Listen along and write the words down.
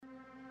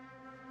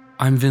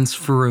I'm Vince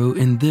Furrow,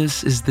 and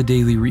this is the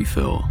Daily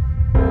Refill.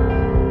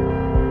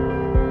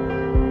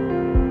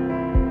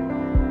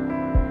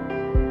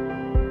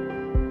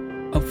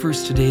 Up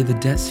first today, the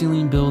debt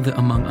ceiling bill that,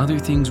 among other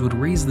things, would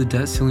raise the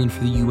debt ceiling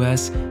for the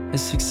U.S.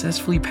 has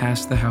successfully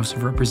passed the House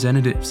of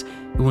Representatives.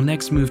 It will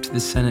next move to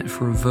the Senate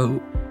for a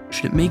vote.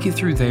 Should it make it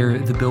through there,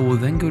 the bill will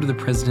then go to the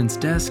president's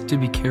desk to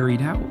be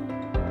carried out.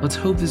 Let's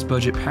hope this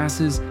budget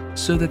passes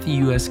so that the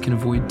U.S. can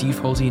avoid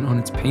defaulting on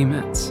its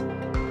payments.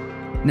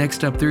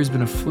 Next up, there has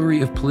been a flurry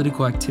of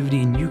political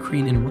activity in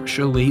Ukraine and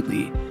Russia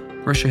lately.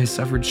 Russia has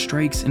suffered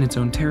strikes in its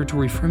own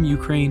territory from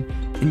Ukraine,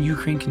 and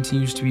Ukraine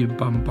continues to be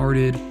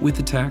bombarded with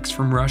attacks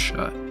from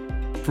Russia.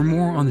 For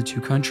more on the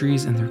two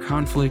countries and their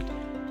conflict,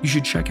 you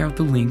should check out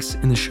the links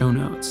in the show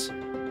notes.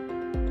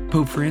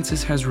 Pope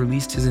Francis has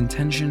released his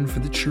intention for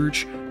the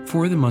Church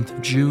for the month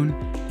of June,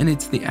 and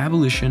it's the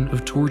abolition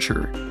of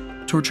torture.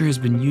 Torture has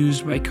been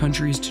used by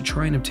countries to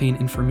try and obtain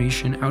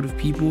information out of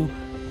people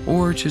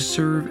or to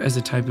serve as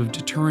a type of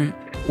deterrent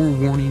or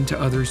warning to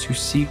others who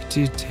seek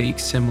to take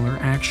similar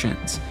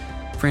actions.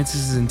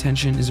 Francis's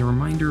intention is a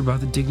reminder about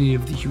the dignity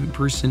of the human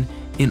person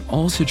in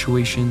all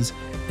situations,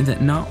 and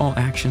that not all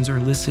actions are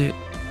illicit,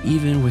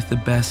 even with the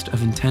best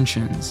of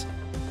intentions.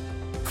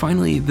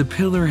 Finally, The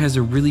Pillar has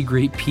a really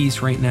great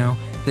piece right now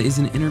that is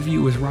an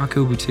interview with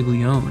Rocco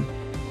Buttiglione.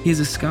 He is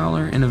a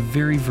scholar and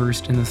very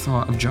versed in the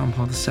thought of John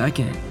Paul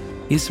II.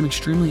 He has some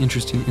extremely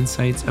interesting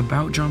insights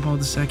about John Paul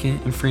II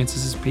and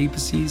Francis's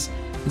papacies,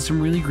 and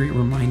some really great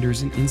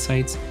reminders and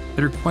insights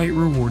that are quite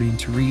rewarding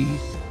to read.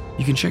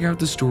 You can check out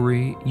the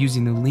story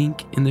using the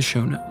link in the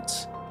show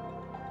notes.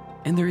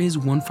 And there is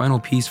one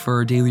final piece for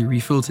our daily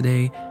refill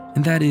today,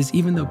 and that is,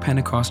 even though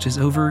Pentecost is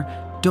over,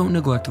 don't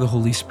neglect the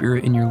Holy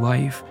Spirit in your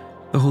life.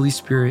 The Holy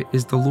Spirit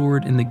is the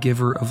Lord and the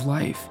giver of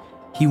life.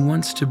 He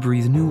wants to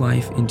breathe new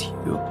life into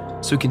you.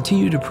 So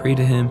continue to pray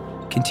to Him,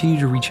 continue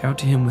to reach out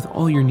to Him with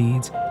all your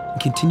needs,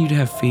 and continue to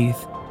have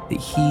faith that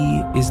He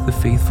is the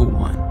faithful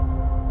one.